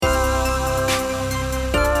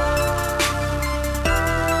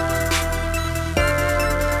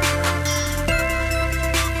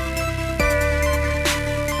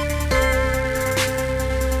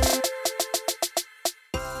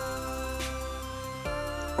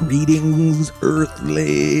Greetings, Earthlings,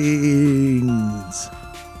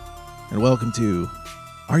 and welcome to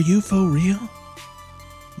Are UFO Real?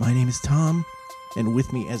 My name is Tom, and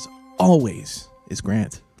with me, as always, is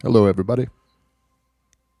Grant. Hello, everybody.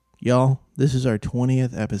 Y'all, this is our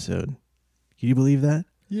 20th episode. Can you believe that?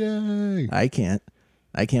 Yay. I can't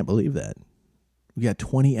believe that. We got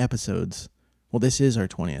 20 episodes. Well, this is our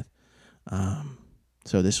 20th.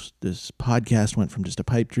 So this podcast went from just a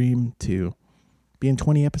pipe dream to being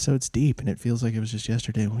 20 episodes deep, and it feels like it was just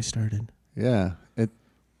yesterday when we started. Yeah.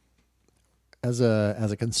 As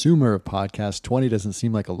a consumer of podcasts, 20 doesn't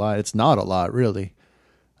seem like a lot. It's not a lot, really.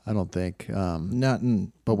 I don't think.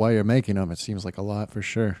 But while you're making them, it seems like a lot for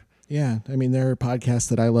sure. Yeah. I mean, there are podcasts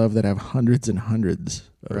that I love that have hundreds and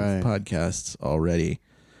hundreds of podcasts already.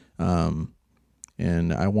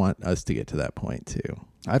 And I want us to get to that point too.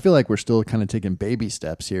 I feel like we're still kind of taking baby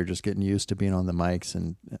steps here, just getting used to being on the mics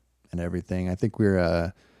and everything. I think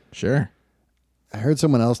we're sure. I heard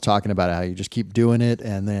someone else talking about how you just keep doing it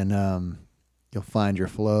and then you'll find your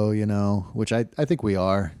flow, which I think we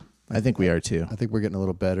are. I think we are too. I think we're getting a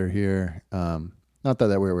little better here. Not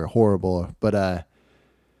that we're horrible, but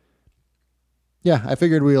yeah, I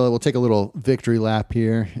figured we'll take a little victory lap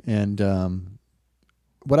here. And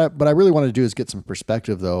what I really want to do is get some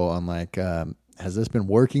perspective though on like, has this been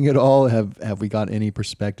working at all? Have we got any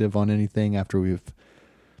perspective on anything after we've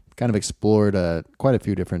kind of explored quite a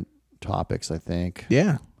few different topics, I think.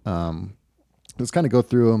 Yeah. Let's kind of go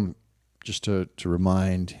through them just to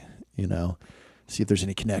remind, see if there's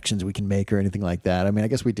any connections we can make or anything like that. I mean, I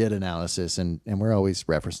guess we did analysis and we're always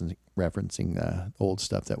referencing old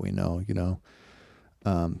stuff that we know,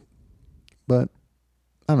 but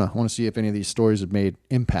I don't know. I want to see if any of these stories have made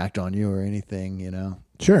impact on you or anything,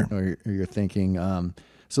 Sure. Or you're thinking.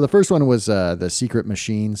 So the first one was The Secret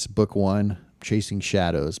Machines, Book 1, Chasing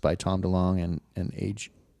Shadows by Tom DeLonge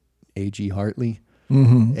and A.G. Hartley.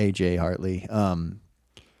 Mm-hmm. A.J. Hartley.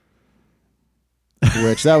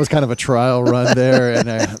 Which that was kind of a trial run there. And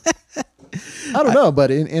I don't know,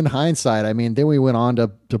 but in hindsight, I mean, then we went on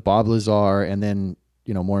to Bob Lazar and then,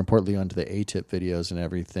 more importantly, onto the A-Tip videos and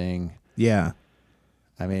everything. Yeah.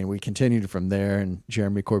 I mean, we continued from there and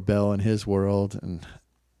Jeremy Corbell and his world and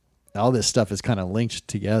all this stuff is kind of linked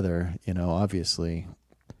together, obviously.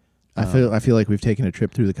 I feel like we've taken a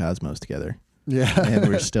trip through the cosmos together. Yeah. And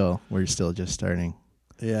we're still just starting.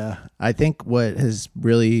 Yeah. I think what has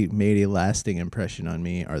really made a lasting impression on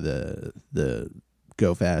me are the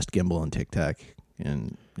Go Fast gimbal and TikTok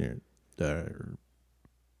and you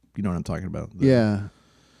know what I'm talking about. Yeah.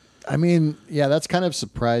 I mean, yeah, that's kind of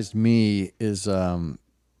surprised me is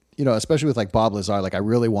especially with like Bob Lazar, like I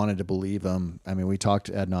really wanted to believe him. I mean, we talked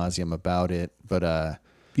ad nauseum about it, but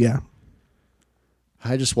yeah.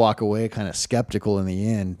 I just walk away kind of skeptical in the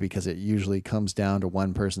end because it usually comes down to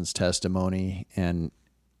one person's testimony. And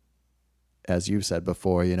as you've said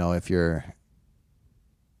before, if you're,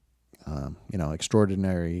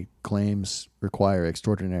 extraordinary claims require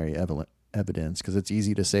extraordinary evidence because it's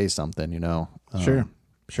easy to say something, Sure.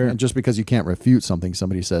 And just because you can't refute something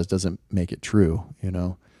somebody says doesn't make it true,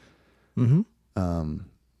 Mm-hmm.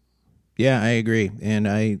 Yeah, I agree. And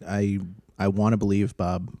I want to believe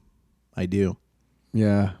Bob. I do.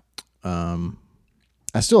 Yeah.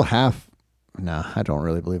 I still I don't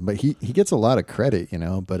really believe him, but he gets a lot of credit,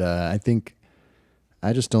 but I think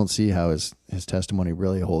I just don't see how his testimony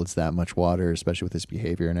really holds that much water, especially with his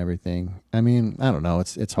behavior and everything. I mean, I don't know.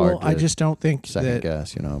 It's hard to I just don't think second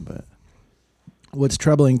guess, but what's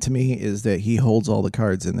troubling to me is that he holds all the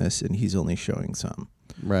cards in this and he's only showing some.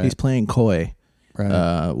 Right. He's playing coy.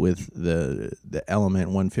 Right. With the element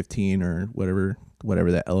 115 or whatever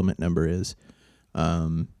that element number is.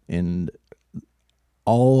 And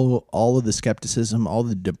all of the skepticism, all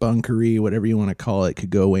the debunkery, whatever you want to call it, could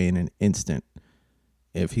go away in an instant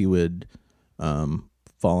if he would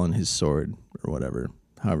fall on his sword or whatever,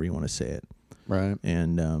 however you want to say it. Right.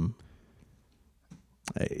 And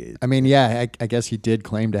I mean, yeah, I guess he did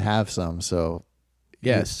claim to have some, so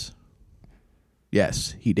yes,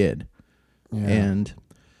 he did. Yeah. And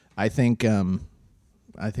I think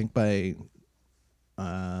by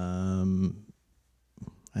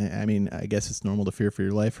I mean, I guess it's normal to fear for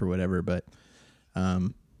your life or whatever, but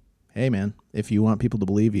hey, man, if you want people to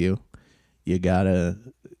believe you, you gotta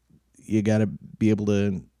be able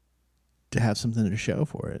to have something to show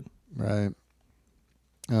for it, right?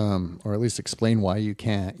 Or at least explain why you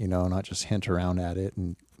can't, not just hint around at it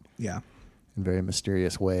and in very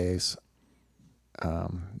mysterious ways.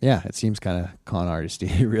 Yeah, it seems kind of con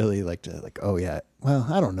artisty, really, oh yeah, well,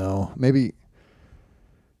 I don't know, maybe.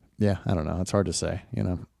 Yeah, I don't know. It's hard to say,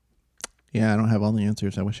 Yeah, I don't have all the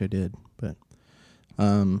answers. I wish I did, but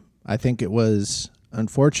I think it was,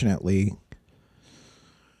 unfortunately,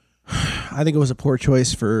 I think it was a poor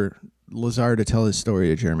choice for Lazar to tell his story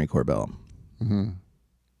to Jeremy Corbell. Mm-hmm.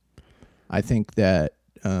 I think that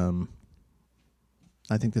there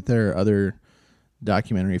are other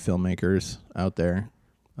documentary filmmakers out there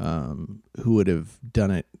who would have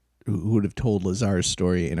done it, who would have told Lazar's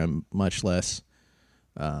story in a much less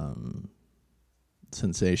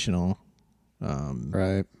sensational,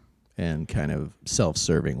 right, and kind of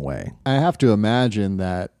self-serving way. I have to imagine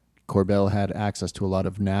that Corbell had access to a lot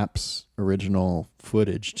of Knapp's original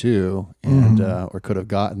footage too, and or could have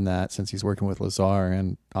gotten that since he's working with Lazar,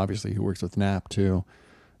 and obviously he works with Knapp too.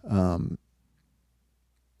 I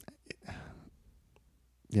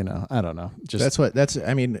don't know.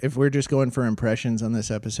 I mean, if we're just going for impressions on this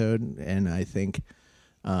episode, and I think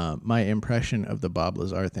my impression of the Bob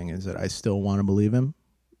Lazar thing is that I still want to believe him.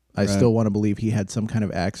 I still want to believe he had some kind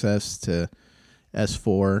of access to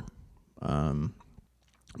S4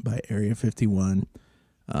 by Area 51.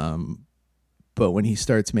 But when he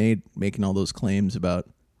starts making all those claims about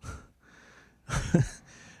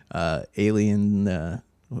alien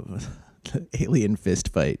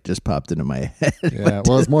fist fight just popped into my head. Yeah,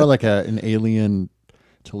 well, it's more like an alien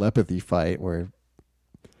telepathy fight where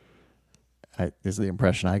is the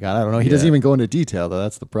impression I got. I don't know. He doesn't even go into detail, though.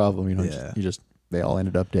 That's the problem. They all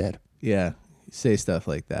ended up dead. Yeah, you say stuff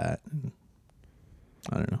like that.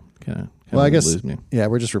 I don't know. Kind of. Well, I guess lose me. Yeah,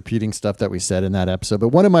 we're just repeating stuff that we said in that episode. But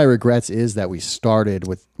one of my regrets is that we started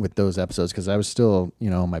with those episodes because I was still,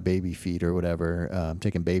 my baby feet or whatever,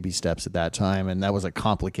 taking baby steps at that time, and that was a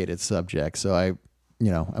complicated subject. So I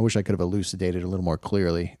wish I could have elucidated a little more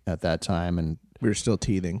clearly at that time. And we're still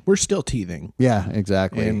teething. We're still teething. Yeah,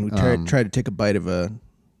 exactly. And we try to take a bite of a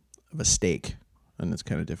steak. And it's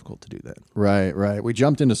kind of difficult to do that. Right. We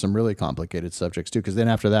jumped into some really complicated subjects too, because then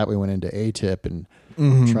after that we went into ATIP and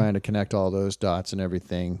trying to connect all those dots and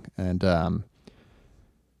everything. And I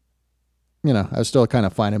was still kind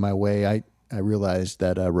of finding my way. I realized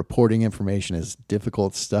that reporting information is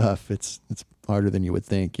difficult stuff. It's harder than you would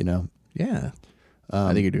think. Yeah.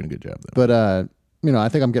 I think you're doing a good job though. But I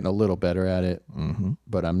think I'm getting a little better at it. Mm-hmm.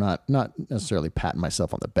 But I'm not necessarily patting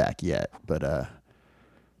myself on the back yet. But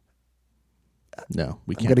no,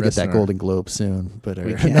 we can't. I'm gonna get that Golden Globe soon, but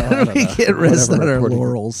we can't rest on our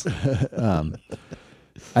laurels.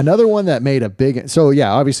 Another one that made a big. So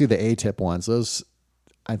yeah, obviously the ATIP ones. Those,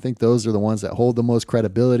 I think those are the ones that hold the most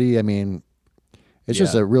credibility. I mean, it's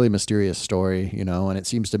just a really mysterious story, and it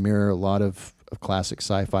seems to mirror a lot of classic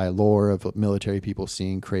sci-fi lore of military people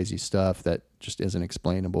seeing crazy stuff that just isn't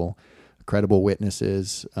explainable. Credible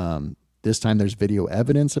witnesses. This time there's video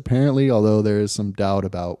evidence apparently, although there is some doubt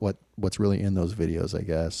about what's really in those videos, I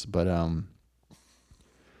guess. But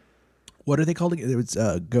what are they called? It was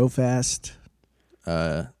Go Fast,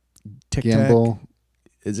 Tic Tac. Gimbal.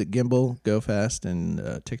 Is it Gimbal, Go Fast,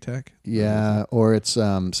 and Tic Tac? Yeah, or it's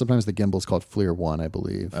sometimes the Gimbal's called FLIR 1, I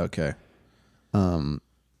believe. Okay.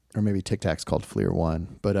 Or maybe Tic Tac's called FLIR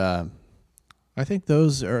 1. But I think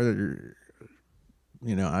those are,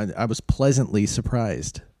 I was pleasantly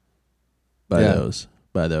surprised by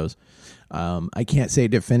those. I can't say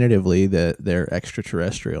definitively that they're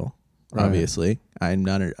extraterrestrial. Right. Obviously, I'm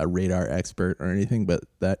not a radar expert or anything, but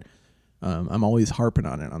that I'm always harping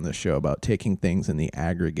on it on this show about taking things in the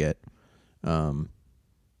aggregate,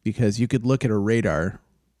 because you could look at a radar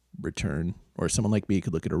return, or someone like me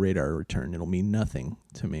could look at a radar return. It'll mean nothing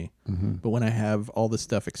to me. Mm-hmm. But when I have all this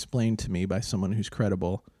stuff explained to me by someone who's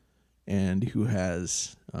credible and who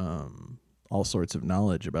has all sorts of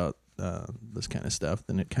knowledge about this kind of stuff,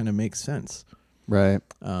 then it kind of makes sense, right?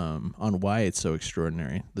 On why it's so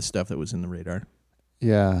extraordinary, the stuff that was in the radar.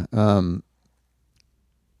 Yeah.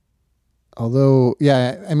 Although,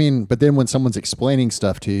 yeah, I mean, but then when someone's explaining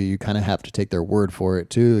stuff to you, you kind of have to take their word for it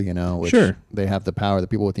too, which sure. They have the power. The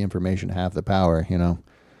people with the information have the power,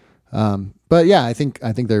 But yeah, I think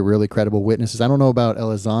they're really credible witnesses. I don't know about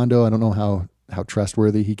Elizondo. I don't know how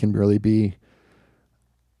trustworthy he can really be.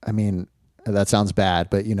 I mean, that sounds bad,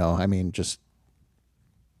 but just.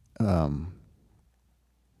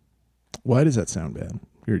 Why does that sound bad?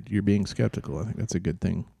 You're being skeptical. I think that's a good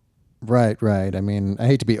thing. Right. I mean, I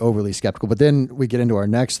hate to be overly skeptical, but then we get into our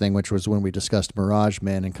next thing, which was when we discussed Mirage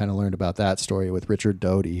Men and kind of learned about that story with Richard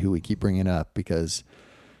Doty, who we keep bringing up because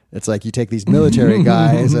it's like you take these military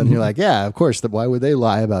guys and you're like, yeah, of course. Why would they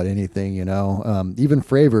lie about anything? Even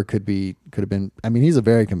Fravor could have been. I mean, he's a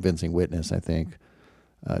very convincing witness, I think.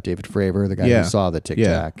 David Fravor, the guy who saw the Tic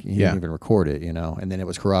Tac, he didn't even record it, and then it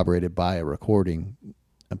was corroborated by a recording,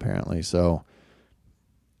 apparently. So,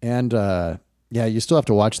 and Yeah, you still have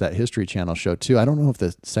to watch that History Channel show too. I don't know if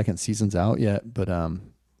the second season's out yet, but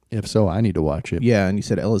if so, I need to watch it. Yeah, and you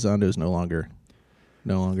said Elizondo is no longer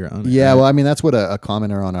on it. Yeah, right? well, I mean that's what a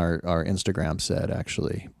commenter on our Instagram said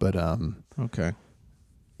actually, but Okay.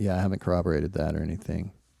 yeah, I haven't corroborated that or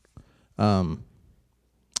anything.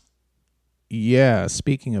 Yeah.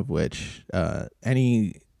 Speaking of which,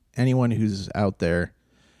 anyone who's out there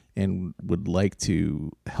and would like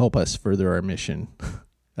to help us further our mission,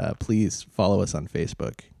 please follow us on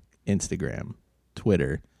Facebook, Instagram,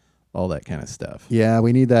 Twitter, all that kind of stuff. Yeah,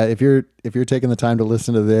 we need that. If you're taking the time to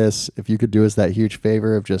listen to this, if you could do us that huge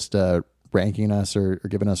favor of just ranking us or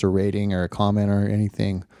giving us a rating or a comment or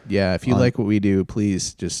anything. Yeah, if you like what we do,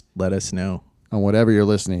 please just let us know. On whatever you're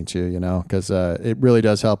listening to, because it really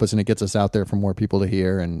does help us and it gets us out there for more people to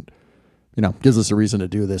hear and, gives us a reason to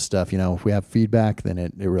do this stuff. If we have feedback, then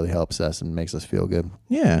it really helps us and makes us feel good.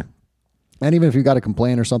 Yeah. And even if you've got a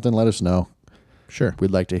complaint or something, let us know. Sure. We'd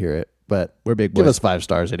like to hear it. But we're big boys. Give us 5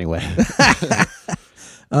 stars anyway.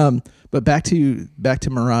 But back to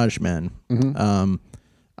Mirage Men. Mm-hmm.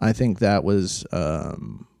 I think that was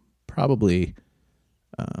probably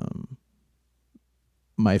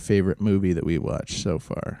my favorite movie that we watched so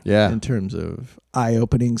far. Yeah. In terms of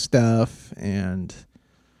eye-opening stuff and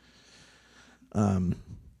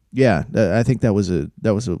I think that was a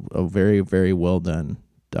very, very well done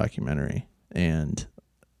documentary, and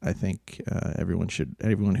I think everyone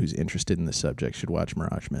who's interested in the subject should watch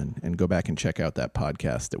Mirage Men and go back and check out that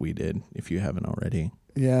podcast that we did if you haven't already.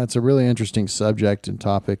 Yeah, it's a really interesting subject and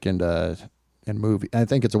topic and movie. I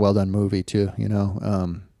think it's a well done movie too.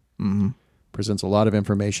 Presents a lot of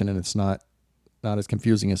information and it's not as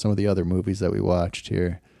confusing as some of the other movies that we watched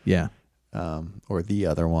here. Yeah. Or the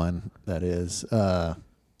other one that is.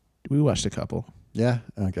 We watched a couple. Yeah.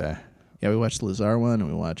 Okay. Yeah, we watched the Lazar one and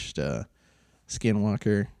we watched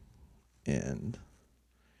Skinwalker and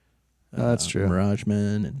that's true. Mirage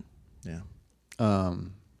Men and yeah.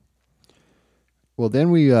 Well,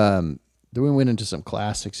 then we went into some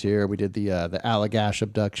classics here. We did the Allagash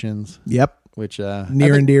abductions. Yep. Which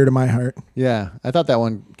near and dear to my heart. Yeah, I thought that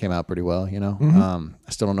one came out pretty well. Mm-hmm.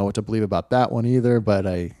 I still don't know what to believe about that one either, but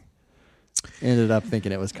I ended up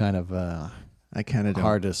thinking it was kind of I kind of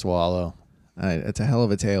hard to swallow. It's a hell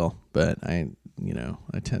of a tale, but I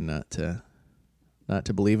tend not to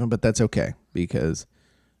believe him, but that's okay because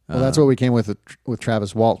that's what we came with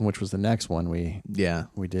Travis Walton, which was the next one we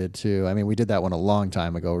did too. I mean, we did that one a long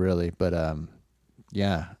time ago, really, but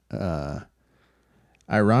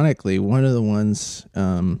ironically, one of the ones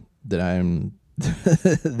that I'm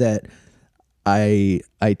that I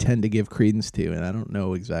tend to give credence to, and I don't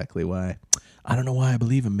know exactly why. I don't know why I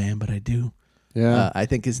believe him, man, but I do. Yeah, I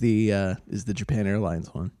think is the Japan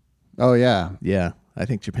Airlines one. Oh yeah, yeah. I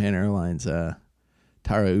think Japan Airlines,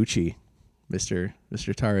 Tarauchi, Mr.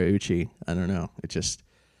 Tarauchi. I don't know. It just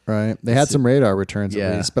right. They had some radar returns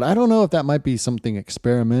at least, but I don't know if that might be something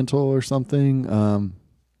experimental or something.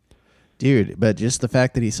 Dude, but just the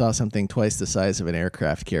fact that he saw something twice the size of an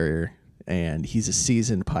aircraft carrier, and he's a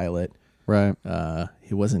seasoned pilot. Right.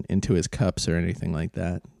 He wasn't into his cups or anything like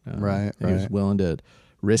that. Right. He was willing to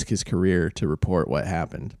risk his career to report what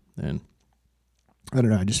happened. And I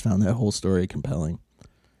don't know. I just found that whole story compelling,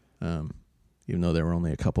 even though there were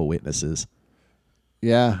only a couple witnesses.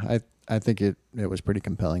 Yeah, I think it was pretty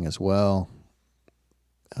compelling as well.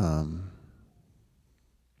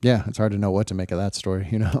 Yeah, it's hard to know what to make of that story,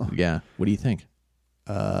 Yeah. What do you think?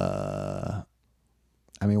 I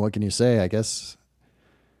mean, what can you say? I guess.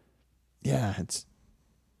 Yeah,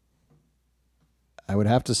 I would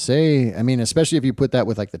have to say, I mean, especially if you put that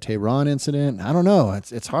with like the Tehran incident, I don't know.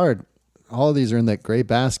 It's hard. All of these are in that gray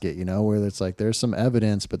basket, where it's like there's some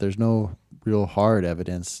evidence, but there's no real hard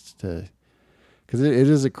evidence because it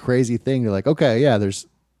is a crazy thing. You're like, okay, yeah, there's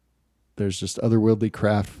just otherworldly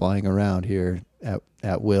craft flying around here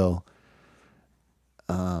at will.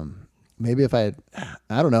 Maybe if I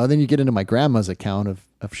don't know, then you get into my grandma's account of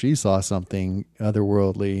if she saw something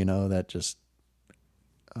otherworldly, that just.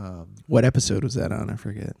 What episode was that on? I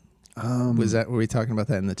forget. Were we talking about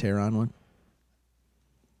that in the Tehran one?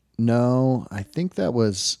 No, I think that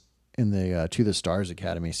was in the To the Stars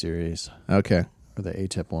Academy series. Okay. Or the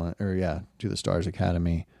ATIP one, or To the Stars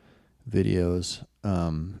Academy videos.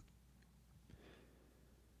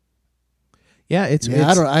 Yeah, it's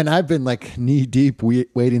I don't. And I've been like knee deep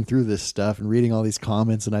wading through this stuff and reading all these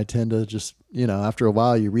comments, and I tend to just after a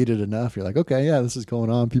while you read it enough, you're like, okay, yeah, this is going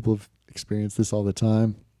on. People have experienced this all the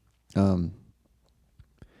time.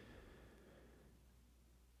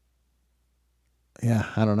 Yeah,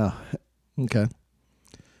 I don't know. Okay.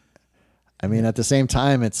 I mean, at the same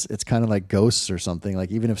time, it's kind of like ghosts or something.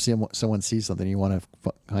 Like even if someone sees something, you want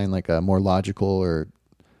to find like a more logical or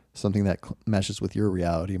something that meshes with your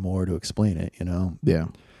reality more to explain it, you know? Yeah.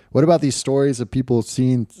 What about these stories of people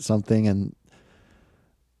seeing something and,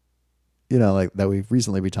 you know, like that we've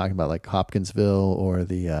recently been talking about, like Hopkinsville or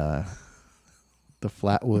the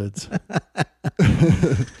Flatwoods?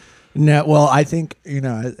 No, well, I think, you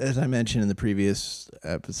know, as I mentioned in the previous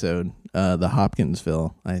episode, the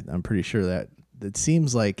Hopkinsville, I'm pretty sure that it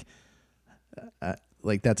seems like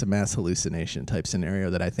that's a mass hallucination type scenario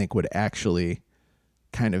that I think would actually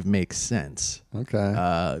kind of make sense.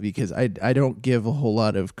 Okay. Because I don't give a whole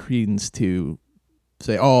lot of credence to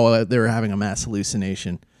say, oh, they're having a mass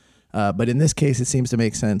hallucination. But in this case, it seems to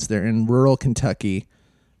make sense. They're in rural Kentucky.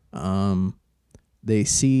 The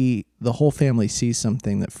whole family sees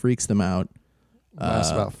something that freaks them out.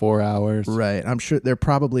 Lasts about 4 hours. Right. I'm sure they're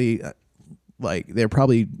probably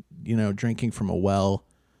you know, drinking from a well,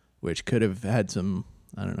 which could have had some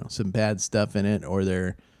bad stuff in it, or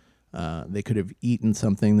they could have eaten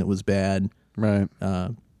something that was bad, right?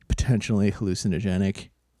 Potentially hallucinogenic,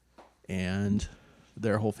 and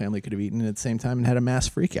their whole family could have eaten it at the same time and had a mass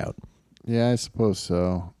freak out. Yeah, I suppose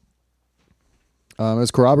so. It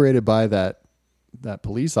was corroborated by that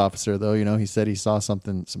police officer, though. You know, he said he saw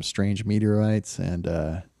some strange meteorites and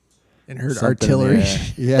heard artillery.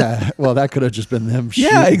 Yeah, well, that could have just been them.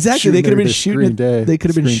 Yeah, exactly. They could have been shooting. They could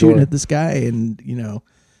have been shooting door at the sky and, you know,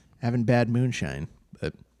 having bad moonshine.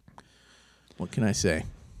 But what can I say?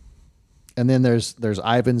 And then there's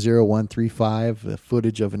Ivan 0135, the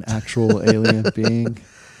footage of an actual alien being.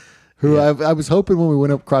 Who I was hoping when we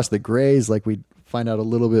went across the Grays, like we'd find out a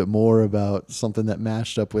little bit more about something that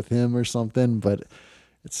matched up with him or something, but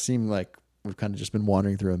it seemed like we've kind of just been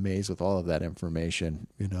wandering through a maze with all of that information,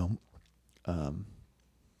 you know.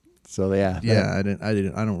 So yeah. I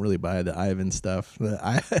don't really buy the Ivan stuff.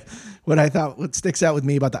 What sticks out with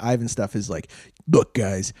me about the Ivan stuff is like, look,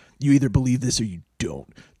 guys, you either believe this or you don't.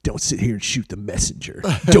 Don't sit here and shoot the messenger.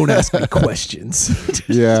 Don't ask me questions.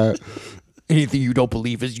 Yeah. Anything you don't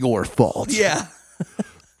believe is your fault. Yeah.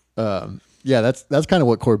 Yeah, that's kind of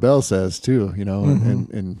what Corbell says too, you know,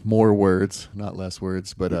 in more words, not less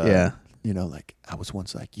words, but yeah, you know, like, I was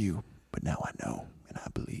once like you, but now I know and I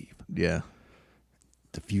believe. Yeah.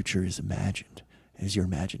 The future is imagined. Is your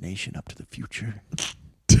imagination up to the future?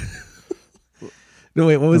 No,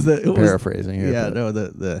 wait, what was the paraphrasing here? Yeah, no,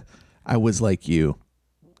 the I was like you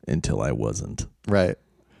until I wasn't. Right.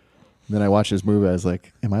 And then I watched this movie, I was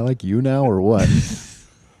like, am I like you now or what?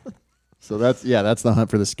 So that's The Hunt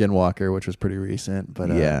for the Skinwalker, which was pretty recent.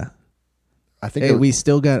 But yeah, I think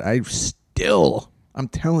I'm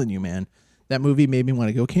telling you, man, that movie made me want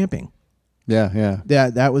to go camping. Yeah.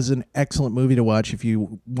 That was an excellent movie to watch if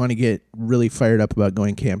you want to get really fired up about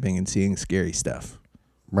going camping and seeing scary stuff.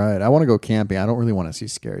 Right. I want to go camping. I don't really want to see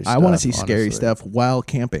scary stuff. I want to see scary stuff while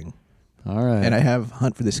camping. All right. And I have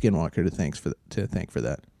Hunt for the Skinwalker to thank for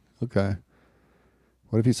that. Okay.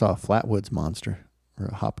 What if you saw a Flatwoods monster or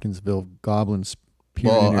a Hopkinsville goblin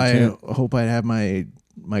peering in your tent? I hope I'd have my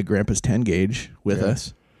grandpa's 10 gauge with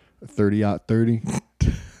us. 30-30,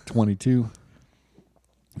 22.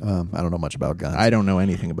 I don't know much about guns. I don't know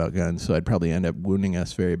anything about guns, so I'd probably end up wounding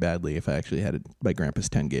us very badly if I actually had my grandpa's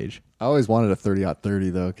 10 gauge. I always wanted a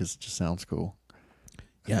 30-30 though, because it just sounds cool.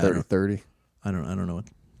 Yeah, 30-30. I don't know what.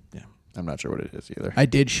 Yeah, I'm not sure what it is either. I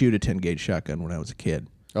did shoot a 10 gauge shotgun when I was a kid.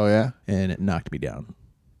 Oh yeah, and it knocked me down.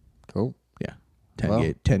 Cool. Yeah,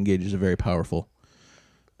 10 gauge is a very powerful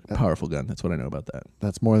gun. That's what I know about that.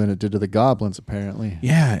 That's more than it did to the goblins, apparently.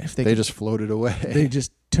 Yeah, if they just floated away. They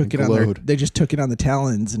just took it on they just took it on the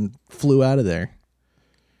talons and flew out of there.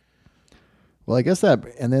 Well, I guess that,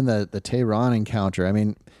 and then the Tehran encounter. I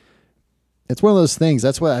mean, it's one of those things.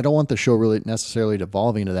 That's why I don't want the show really necessarily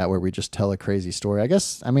devolving into that, where we just tell a crazy story. I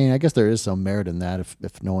guess there is some merit in that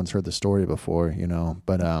if no one's heard the story before, you know.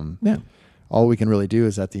 But yeah, all we can really do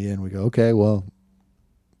is at the end we go, okay, well.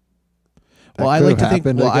 Well, I like to think.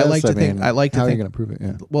 Well, I like to think. How are you going to prove it?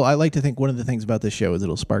 Yeah. Well, I like to think one of the things about this show is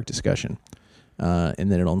it'll spark discussion,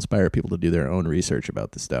 and then it'll inspire people to do their own research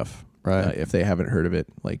about the stuff. Right. If they haven't heard of it,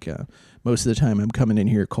 like most of the time, I'm coming in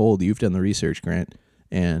here cold. You've done the research, Grant,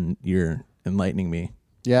 and you're enlightening me.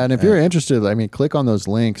 Yeah, and if you're interested, I mean, click on those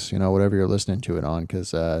links. You know, whatever you're listening to it on,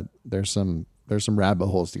 because there's some rabbit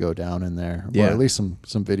holes to go down in there. Yeah. Or at least some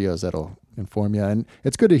videos that'll inform you, and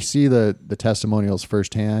it's good to see the testimonials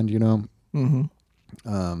firsthand. You know.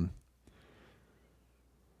 Mm-hmm.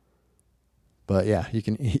 But yeah, you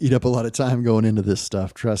can eat up a lot of time going into this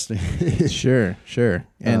stuff. Trust me. Sure.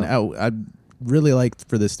 And I'd really like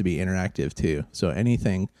for this to be interactive too. So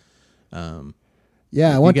anything,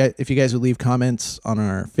 Yeah, if you guys would leave comments on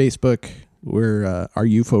our Facebook, we're Are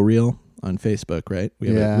You For Real on Facebook, right?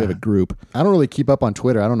 We have a group. I don't really keep up on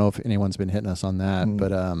Twitter. I don't know if anyone's been hitting us on that,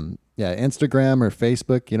 but yeah, Instagram or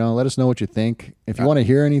Facebook. Let us know what you think. If you want to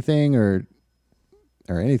hear anything or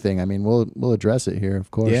anything, I mean, we'll address it here,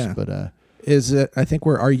 of course. Yeah. But I think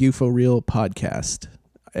we're Are You For Real podcast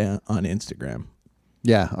on Instagram.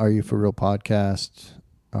 Yeah, Are You For Real podcast?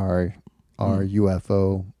 Our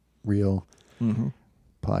UFO Real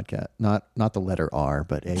podcast. Not the letter R,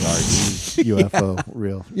 but ARE UFO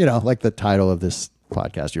Real. Like the title of this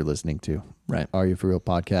podcast you're listening to. Right. Are You For Real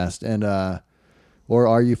podcast. And or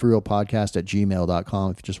Are You For Real podcast at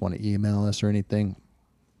gmail.com if you just want to email us or anything.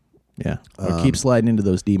 Yeah. Or keep sliding into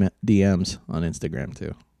those DMs on Instagram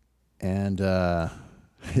too. And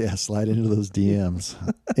slide into those DMs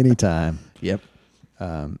anytime. Yep.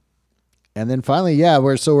 And then finally,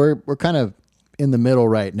 we're kind of in the middle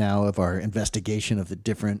right now of our investigation of the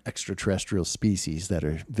different extraterrestrial species that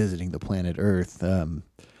are visiting the planet Earth.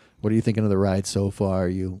 What are you thinking of the ride so far?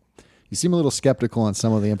 You seem a little skeptical on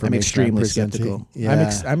some of the information. I'm extremely skeptical.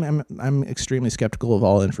 Yeah. I'm extremely skeptical of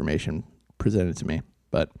all information presented to me.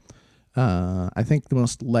 But I think the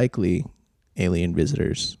most likely alien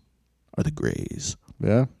visitors are the Greys.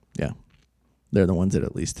 Yeah? Yeah. They're the ones that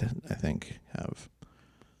at least I think have...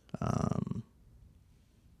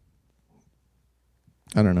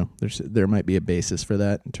 I don't know. There might be a basis for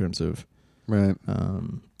that in terms of right.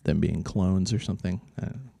 Them being clones or something.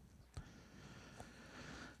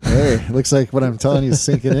 Hey, looks like what I'm telling you is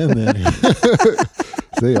sinking in then.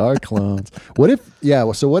 They are clones. What if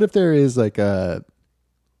there is like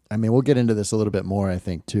we'll get into this a little bit more, I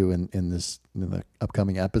think, too, in the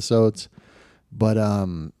upcoming episodes. But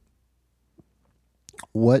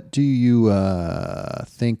what do you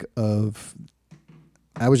think of?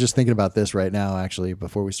 I was just thinking about this right now, actually,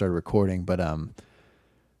 before we started recording. But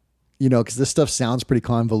because this stuff sounds pretty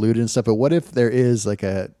convoluted and stuff. But what if there is like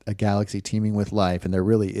a galaxy teeming with life, and there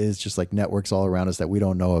really is just like networks all around us that we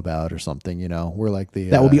don't know about, or something? We're like the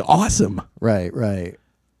that would be awesome. Right.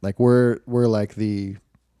 Like we're like the.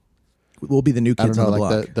 We'll be the new kids on the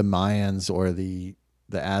block. Like the Mayans or the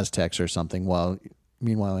Aztecs or something.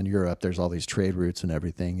 Meanwhile, in Europe, there's all these trade routes and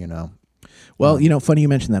everything, Well, funny you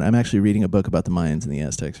mentioned that. I'm actually reading a book about the Mayans and the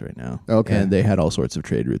Aztecs right now. Okay. And they had all sorts of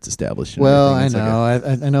trade routes established. Well, I know.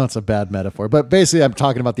 I know it's a bad metaphor. But basically, I'm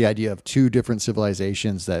talking about the idea of two different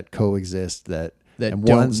civilizations that coexist and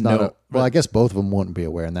one's not know. Well, I guess both of them wouldn't be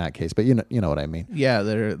aware in that case. But you know what I mean. Yeah,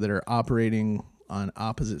 that are operating on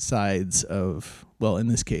opposite sides of, well, in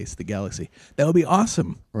this case, the galaxy. That would be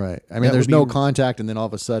awesome. Right. I mean, there's no contact, and then all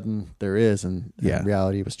of a sudden there is, and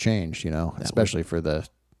reality was changed, especially for the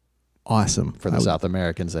South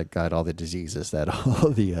Americans that got all the diseases that all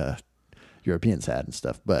the Europeans had and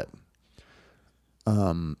stuff. But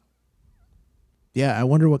yeah, I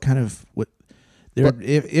wonder what kind of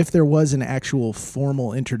if there was an actual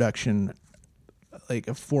formal introduction, like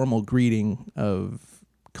a formal greeting of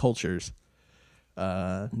cultures,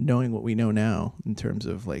 knowing what we know now in terms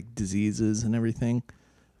of like diseases and everything,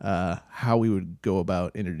 how we would go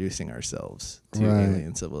about introducing ourselves to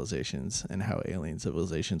alien civilizations, and how alien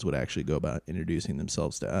civilizations would actually go about introducing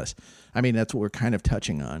themselves to us. I mean, that's what we're kind of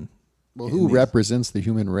touching on. Well, who represents the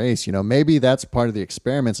human race? Maybe that's part of the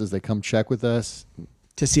experiments, is they come check with us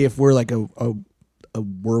to see if we're like a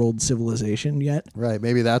world civilization yet. Right.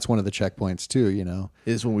 Maybe that's one of the checkpoints too,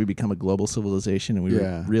 is when we become a global civilization and we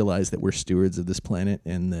realize that we're stewards of this planet,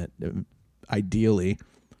 and that ideally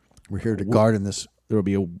we're here to garden this. There will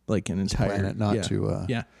be an entire planet, not to.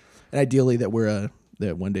 And ideally that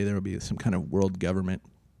that one day there will be some kind of world government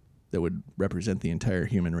that would represent the entire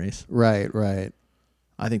human race. Right.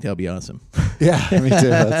 I think that would be awesome. Yeah, me too.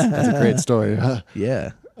 That's a great story.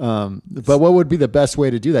 Yeah. But what would be the best way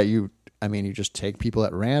to do that? You just take people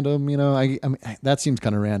at random, I mean, that seems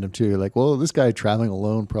kind of random too. Like, well, this guy traveling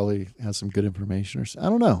alone probably has some good information, or I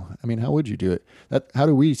don't know. I mean, how would you do it? How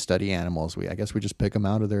do we study animals? I guess we just pick them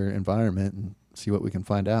out of their environment and see what we can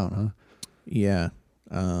find out, huh? Yeah.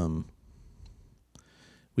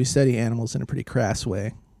 We study animals in a pretty crass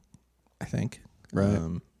way, I think.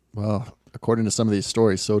 Right. Well, according to some of these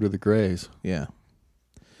stories, so do the Greys. Yeah.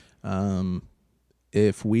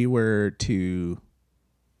 If we were to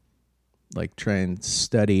try and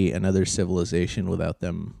study another civilization without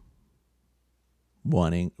them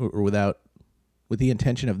wanting, or with the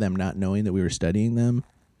intention of them not knowing that we were studying them,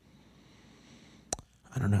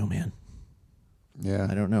 I don't know, man. Yeah.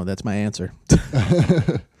 I don't know. That's my answer.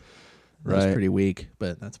 Right. That's pretty weak,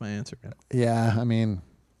 but that's my answer. Yeah, I mean.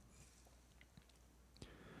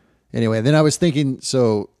 Anyway, then I was thinking,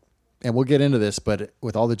 and we'll get into this, but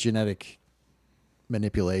with all the genetic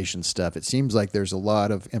manipulation stuff, it seems like there's a lot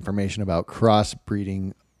of information about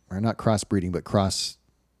crossbreeding, or not crossbreeding, but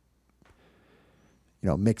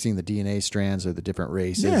mixing the DNA strands of the different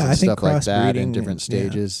races and stuff like that in different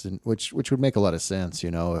stages, and which would make a lot of sense,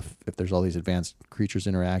 if there's all these advanced creatures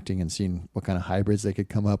interacting and seeing what kind of hybrids they could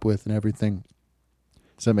come up with and everything.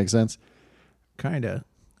 Does that make sense? Kind of.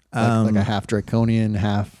 Like a half draconian,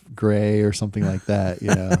 half gray or something like that,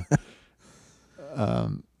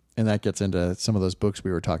 and that gets into some of those books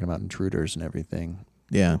we were talking about, Intruders and everything.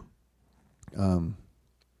 Yeah.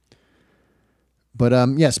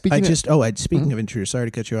 Speaking of Intruders, sorry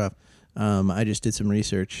to cut you off. I just did some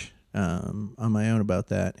research on my own about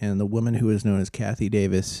that, and the woman who is known as Kathy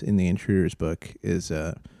Davis in the Intruders book is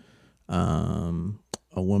a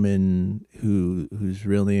woman whose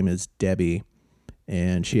real name is Debbie,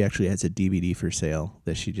 and she actually has a DVD for sale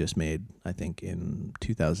that she just made, I think, in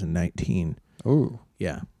 2019. Oh,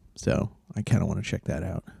 yeah. So I kind of want to check that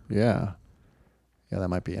out. Yeah, that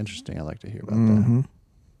might be interesting. I'd like to hear about that.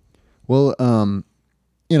 Well,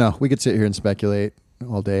 we could sit here and speculate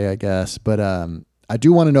all day, I guess, but I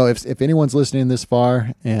do want to know if anyone's listening this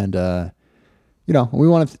far, and we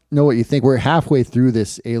want to know what you think. We're halfway through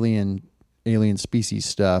this alien species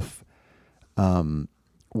stuff.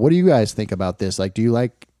 What do you guys think about this? Like, do you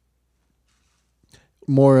like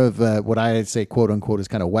more of what I say, quote unquote, is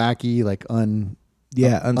kind of wacky, like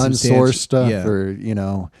unsourced stuff, or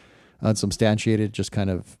unsubstantiated, just kind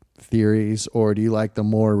of theories, or do you like the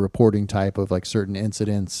more reporting type of like certain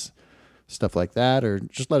incidents, stuff like that? Or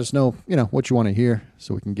just let us know, what you want to hear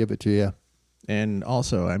so we can give it to you. And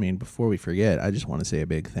also, I mean, before we forget, I just want to say a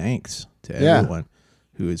big thanks to everyone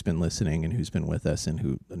who has been listening and who's been with us, and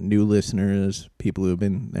who new listeners, people who have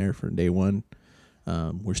been there from day one.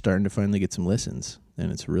 We're starting to finally get some listens,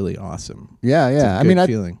 and it's really awesome. Yeah. I mean,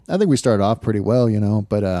 feeling. I think we started off pretty well,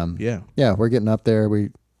 but we're getting up there. We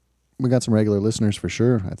got some regular listeners for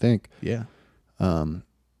sure, I think. Yeah. And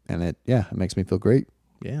it makes me feel great.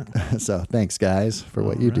 Yeah. So thanks, guys, for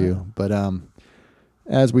what you do. But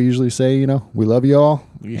as we usually say, we love you all.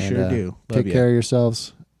 You sure do. Take care of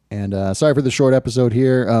yourselves. And sorry for the short episode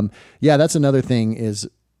here. That's another thing is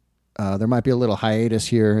there might be a little hiatus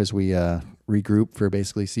here as we regroup for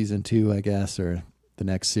basically season 2, I guess, or the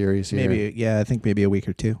next series here. Maybe, I think maybe a week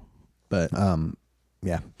or two. But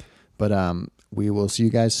But we will see you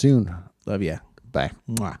guys soon. Love ya. Bye.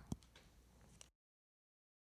 Mwah.